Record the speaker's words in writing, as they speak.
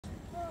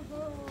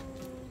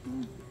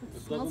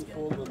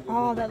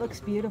Oh, that looks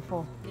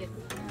beautiful.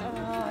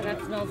 Oh, that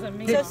smells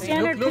amazing. So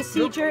standard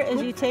procedure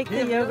is you take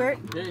the yogurt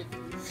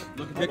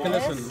Take a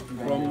lesson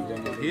from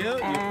here, you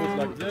put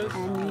like this.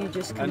 and you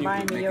just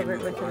combine the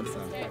yogurt with it.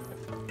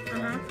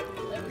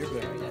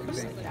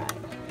 Just like that.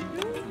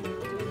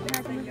 You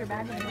have to move your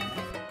bag in there.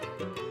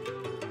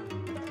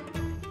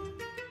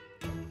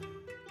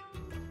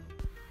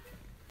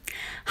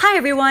 Hi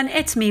everyone,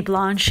 it's me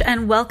Blanche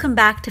and welcome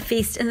back to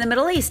Feast in the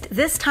Middle East.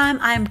 This time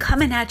I'm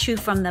coming at you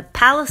from the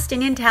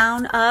Palestinian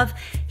town of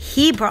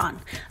Hebron,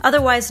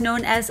 otherwise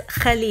known as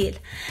Khalil.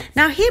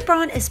 Now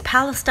Hebron is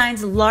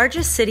Palestine's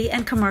largest city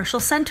and commercial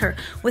center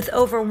with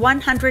over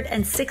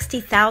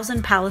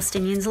 160,000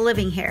 Palestinians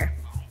living here.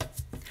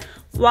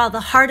 While the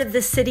heart of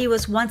this city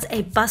was once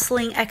a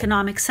bustling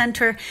economic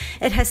center,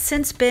 it has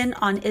since been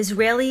on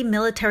Israeli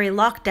military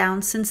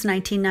lockdown since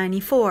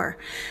 1994.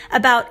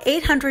 About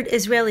 800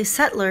 Israeli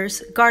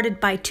settlers, guarded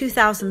by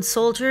 2,000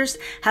 soldiers,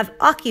 have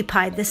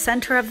occupied the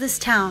center of this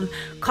town,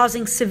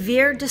 causing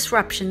severe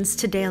disruptions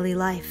to daily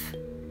life.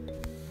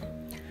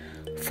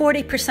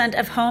 40%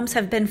 of homes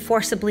have been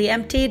forcibly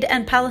emptied,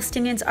 and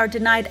Palestinians are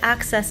denied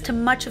access to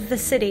much of the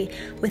city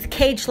with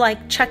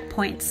cage-like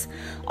checkpoints.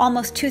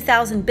 Almost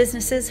 2,000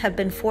 businesses have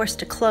been forced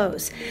to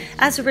close.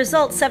 As a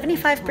result,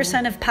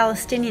 75% of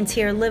Palestinians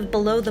here live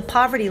below the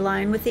poverty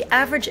line, with the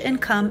average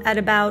income at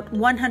about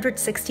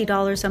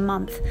 $160 a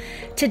month.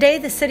 Today,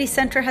 the city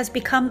center has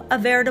become a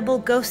veritable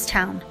ghost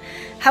town.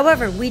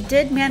 However, we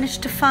did manage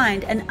to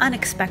find an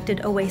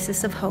unexpected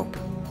oasis of hope.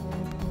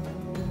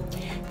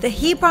 The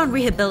Hebron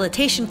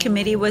Rehabilitation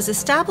Committee was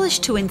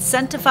established to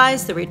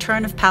incentivize the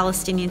return of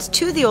Palestinians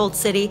to the Old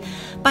City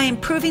by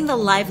improving the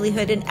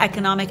livelihood and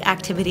economic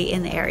activity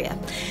in the area.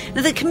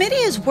 Now, the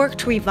committee has worked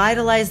to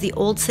revitalize the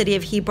Old City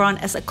of Hebron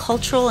as a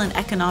cultural and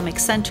economic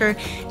center,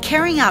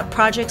 carrying out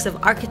projects of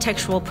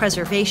architectural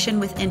preservation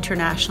with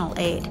international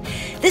aid.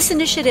 This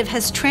initiative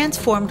has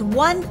transformed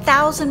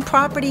 1,000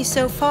 properties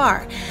so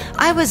far.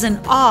 I was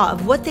in awe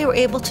of what they were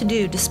able to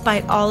do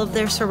despite all of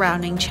their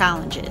surrounding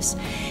challenges.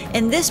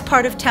 In this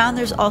part of town,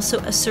 there's also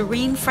a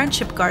serene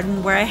friendship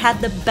garden where I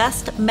had the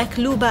best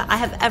Maqlouba I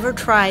have ever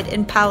tried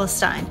in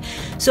Palestine.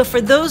 So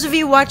for those of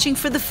you watching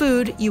for the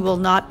food, you will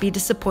not be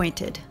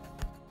disappointed.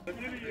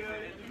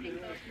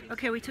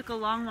 Okay, we took a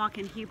long walk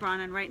in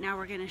Hebron, and right now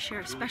we're going to share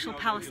a special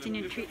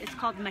Palestinian treat. It's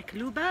called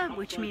Maqlouba,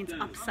 which means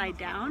upside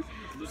down.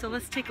 So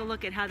let's take a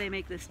look at how they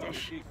make this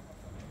dish.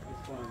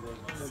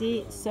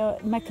 See, so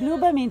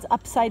Maqlouba means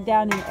upside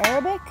down in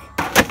Arabic.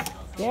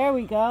 There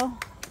we go.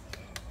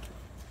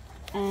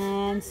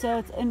 And so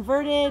it's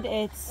inverted,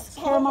 it's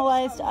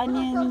caramelized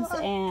onions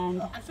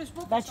and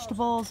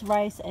vegetables,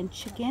 rice and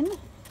chicken.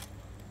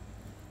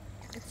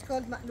 It's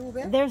called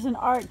Maqlouba. There's an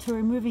art to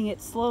removing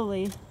it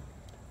slowly.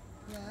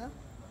 Yeah.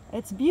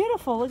 It's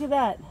beautiful, look at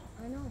that.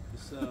 I know.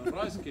 It's a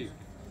rice cake.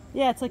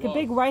 Yeah, it's like a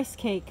big rice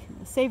cake.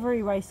 A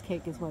savory rice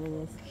cake is what it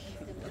is.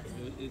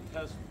 It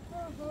has...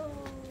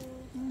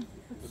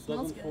 It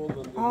doesn't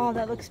fall. Oh,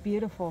 that looks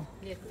beautiful.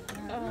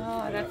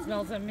 Oh, that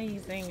smells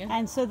amazing.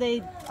 And so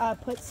they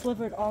put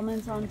slivered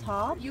almonds on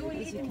top, as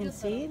you can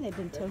see. They've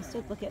been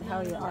toasted. Look at how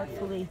he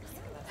artfully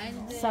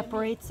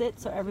separates it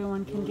so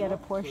everyone can get a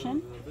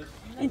portion.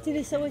 انت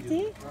اللي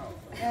سويتيه؟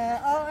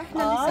 احنا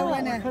اللي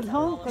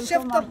سويناه.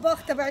 شيف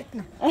طباخ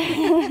تبعتنا.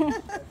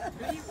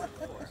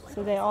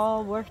 So they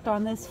all worked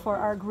on this for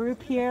our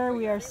group here.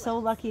 We are so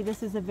lucky.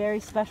 This is a very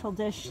special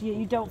dish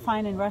you don't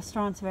find in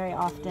restaurants very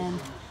often.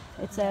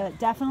 It's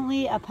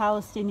definitely a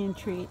Palestinian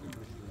treat.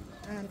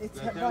 And it's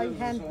by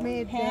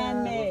handmade.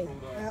 Handmade.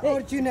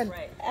 Original.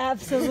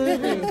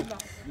 Absolutely.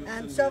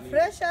 And so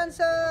fresh and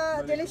so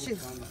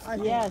delicious.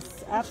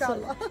 Yes,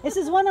 absolutely. This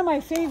is one of my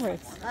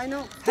favorites. I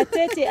know.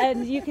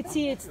 And you can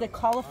see it's the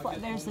cauliflower.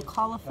 There's the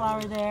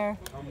cauliflower there.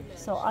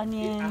 So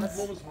onions,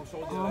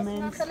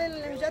 almonds.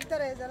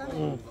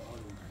 There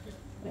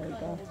we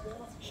go.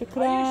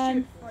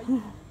 Shukran.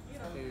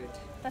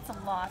 That's a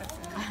lot of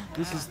food.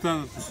 This is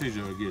standard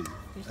procedure again.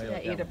 Usually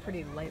I eat a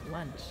pretty light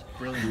lunch.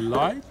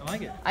 Light? I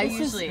like it. I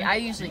usually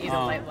eat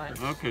a light lunch.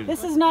 Okay.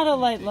 This is not a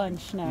light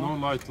lunch, no. No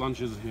light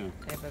lunches here.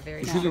 I have a very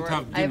You shouldn't short,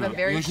 have I have a dinner.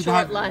 very You should short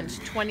have- lunch,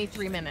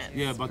 23 minutes.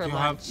 Yeah, but for you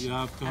lunch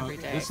have to have every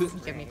day. this is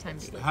Give me time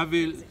to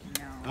eat.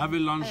 have a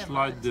lunch,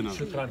 light dinner.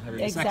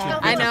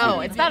 Exactly. I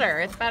know, it's better,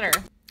 it's better.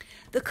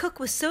 The cook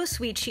was so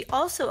sweet, she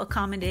also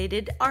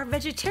accommodated our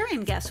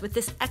vegetarian guests with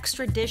this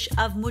extra dish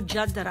of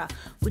mujaddara.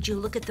 Would you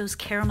look at those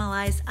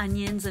caramelized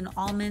onions and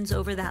almonds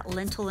over that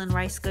lentil and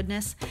rice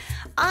goodness?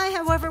 I,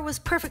 however, was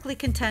perfectly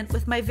content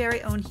with my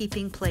very own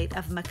heaping plate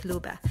of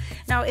Maqlouba.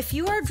 Now, if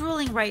you are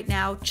drooling right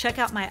now, check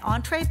out my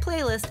entree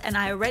playlist, and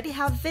I already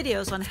have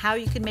videos on how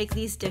you can make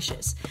these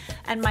dishes.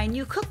 And my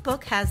new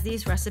cookbook has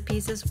these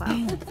recipes as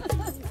well.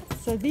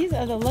 So these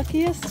are the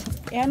luckiest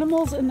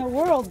animals in the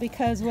world,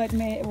 because what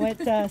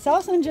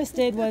Salsan just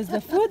did was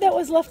the food that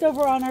was left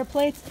over on our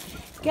plates,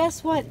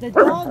 guess what? The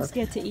dogs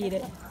get to eat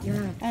it.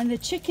 Yeah. And the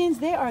chickens,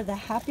 they are the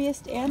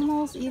happiest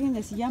animals eating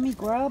this yummy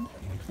grub.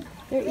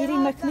 They're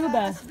eating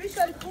Maqlouba.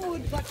 Special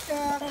food, but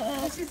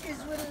this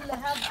will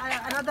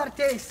have another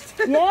taste.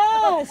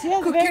 Yes,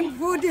 yes. Cooking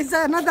food is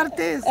another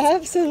taste.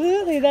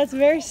 Absolutely, that's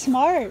very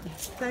smart.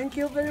 Thank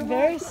you very much.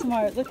 Very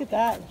smart. Look at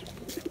that.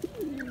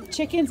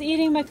 Chickens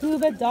eating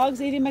Maqlouba, dogs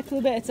eating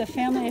Maqlouba. It's a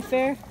family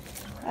affair.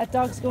 That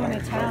dog's going to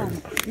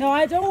town.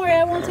 No, don't worry,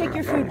 I won't take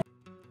your food.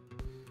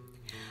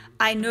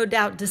 I no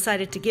doubt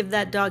decided to give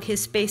that dog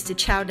his space to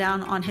chow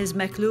down on his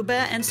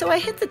Maqlouba, and so I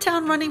hit the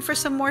town running for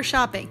some more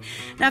shopping.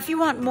 Now, if you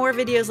want more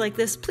videos like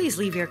this, please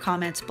leave your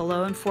comments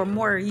below, and for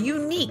more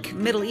unique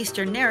Middle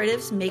Eastern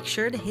narratives, make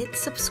sure to hit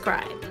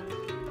subscribe.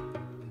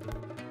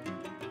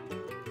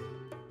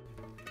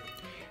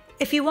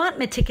 If you want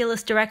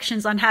meticulous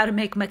directions on how to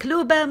make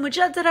Maqlouba,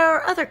 mujaddara,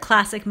 or other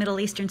classic Middle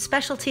Eastern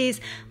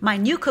specialties, my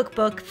new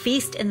cookbook,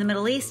 Feast in the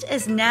Middle East,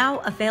 is now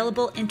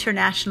available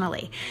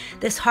internationally.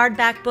 This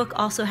hardback book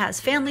also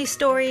has family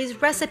stories,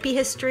 recipe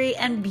history,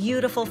 and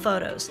beautiful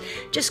photos.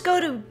 Just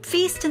go to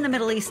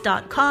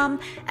feastinthemiddleeast.com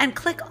and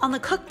click on the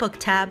cookbook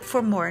tab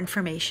for more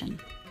information.